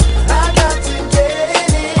because I got to get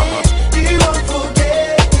it. You won't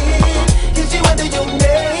forget it, 'cause you under your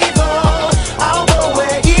navel. I'll go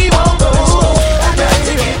where he won't go. I got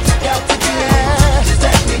to get it. Just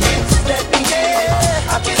let me in, just let me in.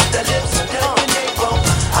 I kiss the lips of your navel.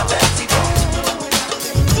 I bet you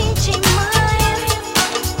DJ Maya,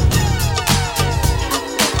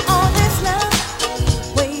 all this love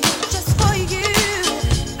waiting just for you.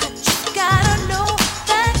 I just gotta know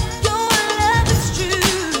that you're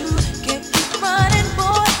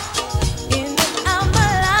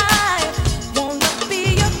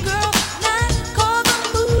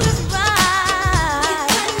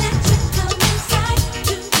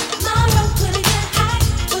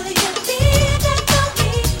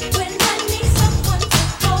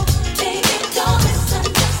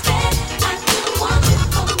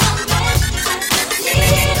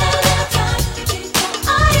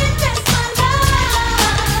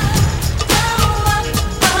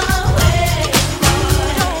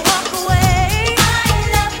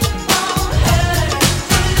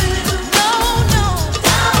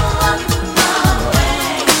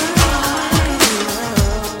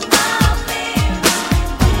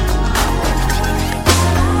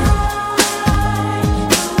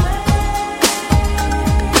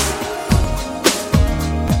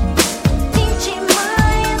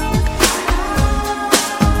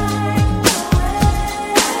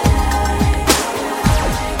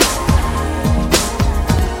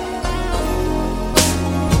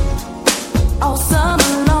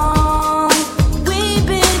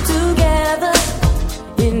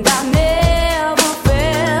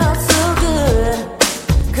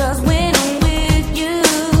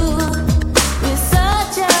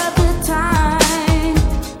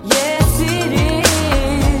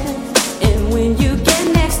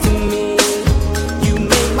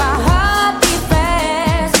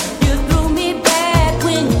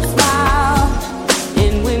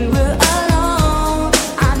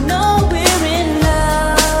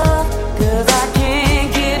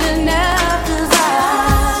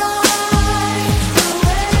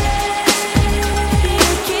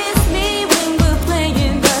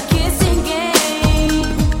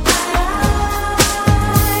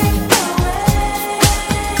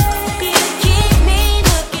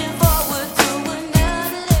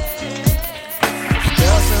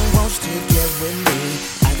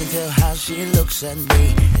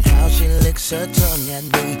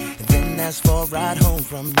ask for a ride home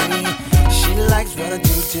from me. She likes what I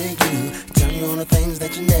do to you. Tell you on the things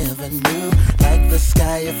that you never knew. Like the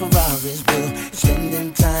sky if Ferrari's blue.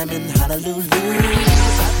 Spending time in Honolulu.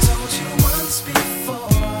 I told you once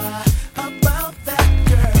before about that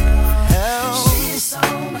girl. She's so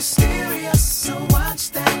mysterious, so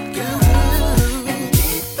watch that girl. And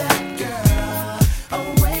keep that girl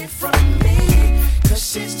away from me. Cause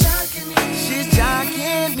she's jocking me. She's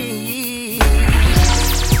jocking me.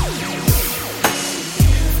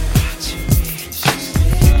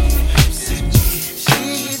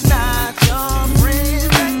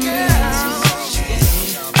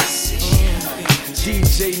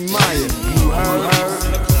 DJ Maya, you heard her.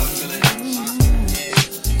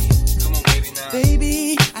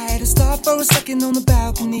 Baby, I had to stop for a second on the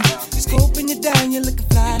balcony. Scoping you down, you're looking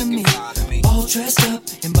fly to me. All dressed up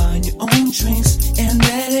and buying your own drinks, and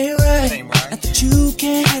that ain't right. Not that you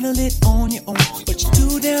can't handle it on your own, but you're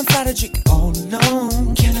too damn fly to drink it all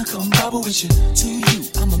alone. Can I come bubble with you? To you,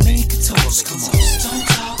 I'ma make a toast. Come on, don't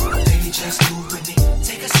talk, baby, just move with me.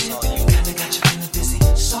 Take a sip, you kinda got you feeling dizzy.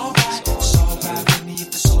 It's alright with me if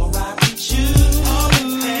it's alright with you.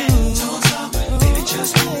 Don't talk, baby,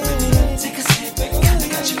 just move with me. Take a sip, kinda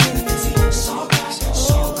got you feeling dizzy. It's alright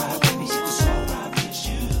with me if it's alright with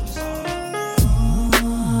you.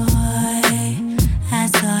 Boy, I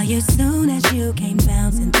saw you soon as you came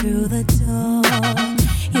bouncing through the door.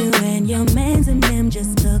 You and your mans and them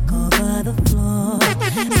just took over the floor.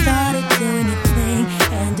 Started doing your thing,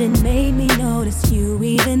 and it made me notice you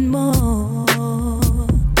even more.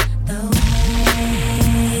 The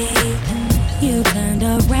way you turned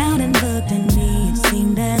around and looked at me, it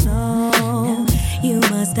seemed as though you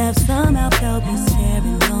must have somehow felt me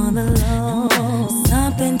staring on the low.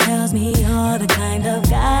 Something tells me you're the kind of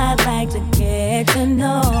guy I'd like to get to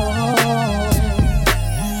know.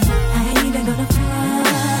 I ain't even gonna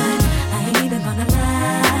front, I ain't even gonna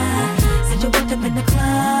lie. Since you walked up in the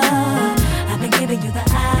club, I've been giving you the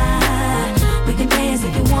eye. We can dance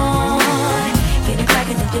if you want, get it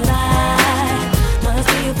crackin' if you like. Must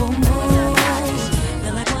be a boom boom,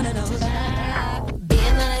 feel like one of those.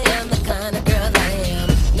 Being I am the kind of girl I am,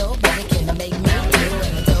 nobody can make me do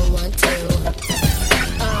what I don't want to.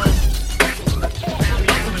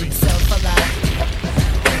 So for life,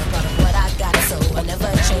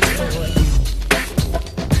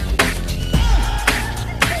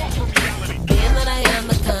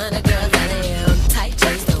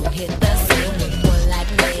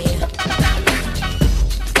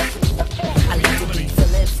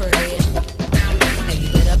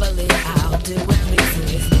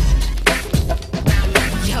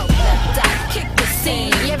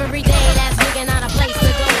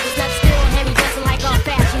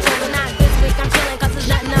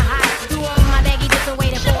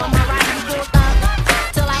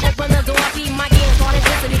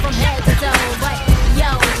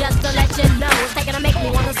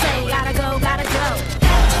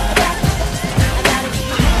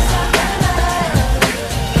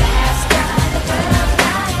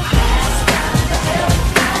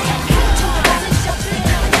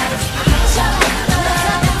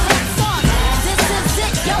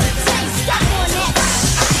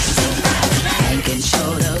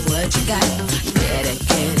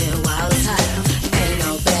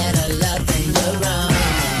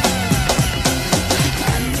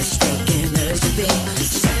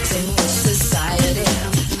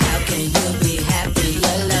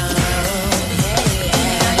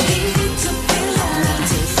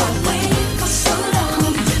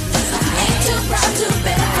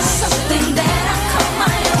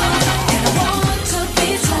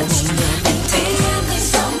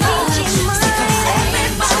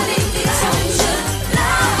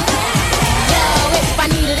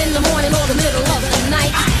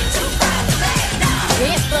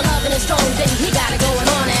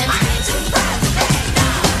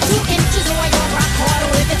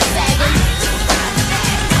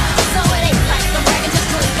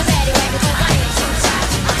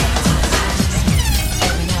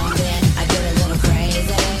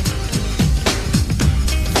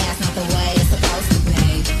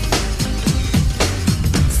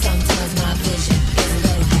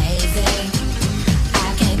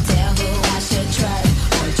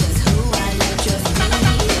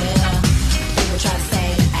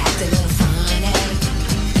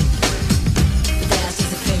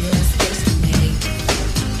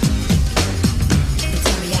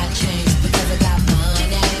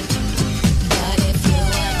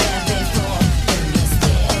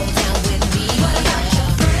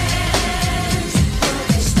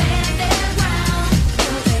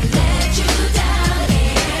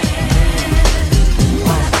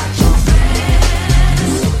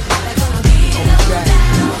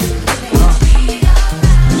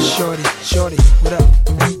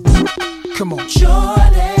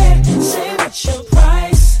 Shorty, say what's your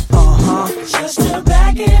price? Just to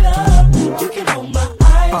back it up, you can hold my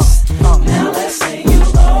ice. Now let's say you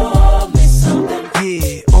owe me something.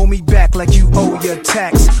 Yeah, owe me back like you owe your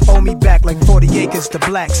tax. Owe me back like 40 acres to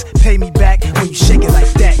blacks. Pay me back when you shake it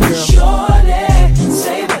like that, girl. Shorty,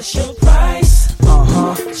 say what's your price?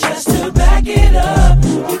 Just to back it up,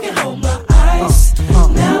 you can hold my ice.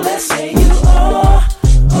 Now let's say you owe.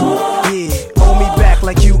 Yeah, owe me back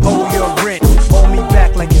like you owe your rent. Owe me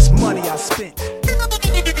back like it's money I spent.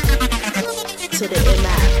 To the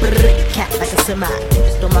MI, cat like a semi.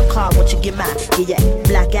 Stole my car, won't you get mine? Yeah,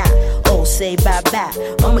 black eye. Oh, say bye bye.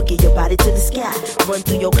 I'ma get your body to the sky. Run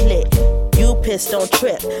through your clip. You pissed, don't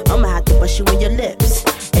trip. I'ma have to bust you in your lips.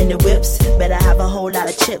 And the whips, better have a whole lot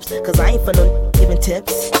of chips. Cause I ain't for no giving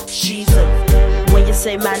tips. She's a, when you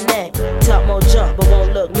say my name, talk more jump, but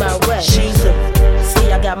won't look my way. She's a,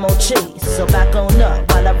 see I got more cheese, so back on up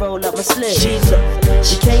while I roll up my sleeves. She's a,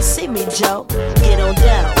 you can't see me, Joe. Get on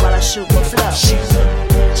down while I shoot my flow. She's a,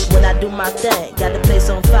 when I do my thing, got the place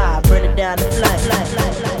on fire, burn it down the flame.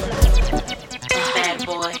 Bad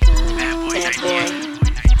boy, bad boy.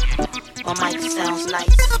 My mic sounds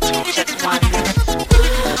nice. Check one.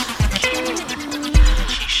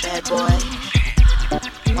 Bad boy.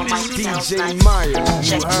 My mic sounds nice.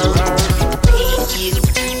 Check two.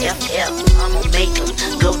 P-U-F-F. I'ma make them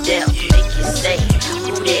go down. Make you say,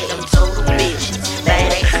 who that? Them total bitches.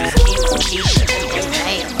 Bad asses, Kim, Keisha, and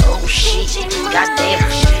Pam. Oh shit.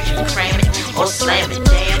 Goddamn shit. You cram it or slam it.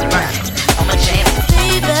 Damn right. I'ma jam it.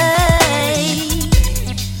 Baby,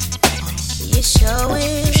 you show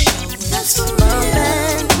it. That's for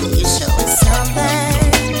real. You show us something.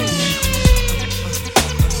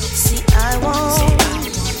 See, I won't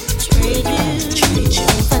trade you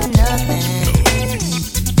for nothing.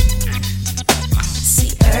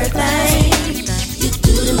 See, everything you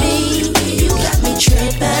do to me, you got me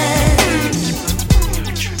tripping.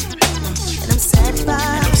 And I'm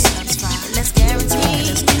satisfied, and that's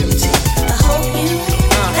guaranteed. I hope you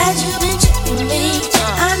that you've been checking me. I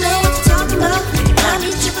know what you're talking about. I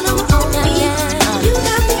be tripping on my own feet. You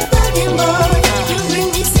got me bugging, boy. You bring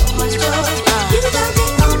me so much joy. You got me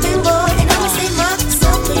open, boy, and I'ma say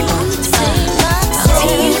myself for you. I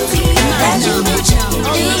hope you that you've been checking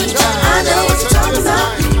me. I know what you're talking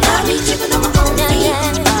about. I be tripping on my own feet.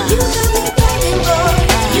 You got me bugging, boy.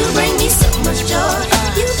 You bring me so much joy.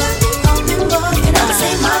 You got me open, boy, and I'ma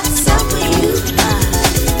say myself for you.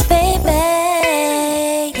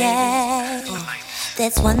 Baby, yeah.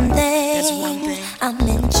 That's one thing I'll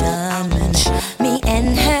mention. Me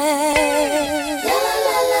and her.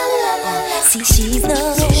 See, she's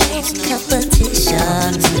no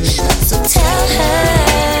competition. So tell her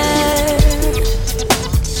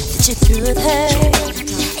that you're through with her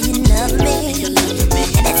and you love me, and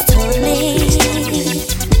that's totally.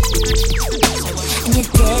 And you're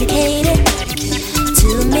dedicated to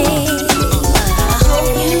me. I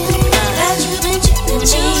hope you that you've been tripping me.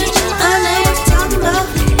 I know what you're talking about.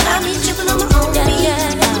 I be tripping on my own feet.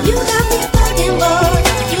 You got me bugging, boy.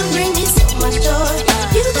 You bring me so much joy.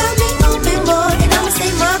 You got me open, boy, and I'ma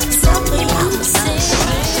say myself for you.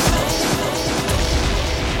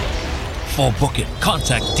 For booking,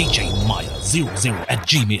 contact DJ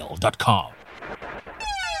Maya00@gmail.com.